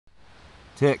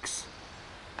Ticks.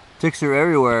 Ticks are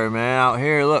everywhere, man. Out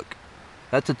here, look.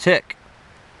 That's a tick.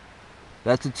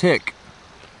 That's a tick.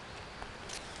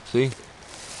 See?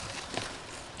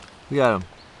 Look at him.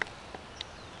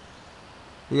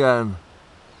 Look at him.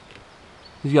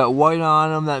 He's got white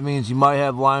on him. That means he might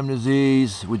have Lyme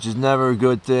disease, which is never a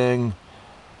good thing.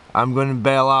 I'm going to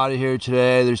bail out of here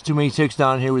today. There's too many ticks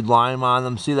down here with Lyme on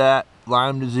them. See that?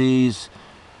 Lyme disease.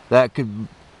 That could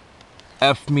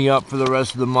F me up for the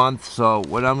rest of the month. So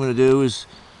what I'm going to do is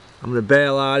I'm going to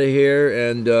bail out of here.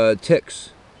 And ticks.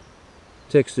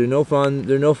 Ticks, they're no fun.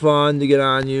 They're no fun to get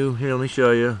on you. Here, let me show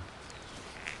you.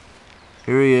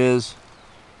 Here he is.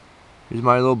 Here's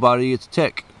my little buddy. It's a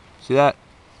tick. See that?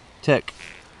 Tick.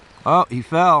 Oh, he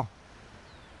fell.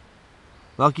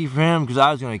 Lucky for him, because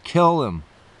I was going to kill him.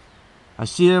 I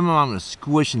see him, I'm going to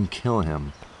squish and kill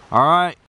him. Alright?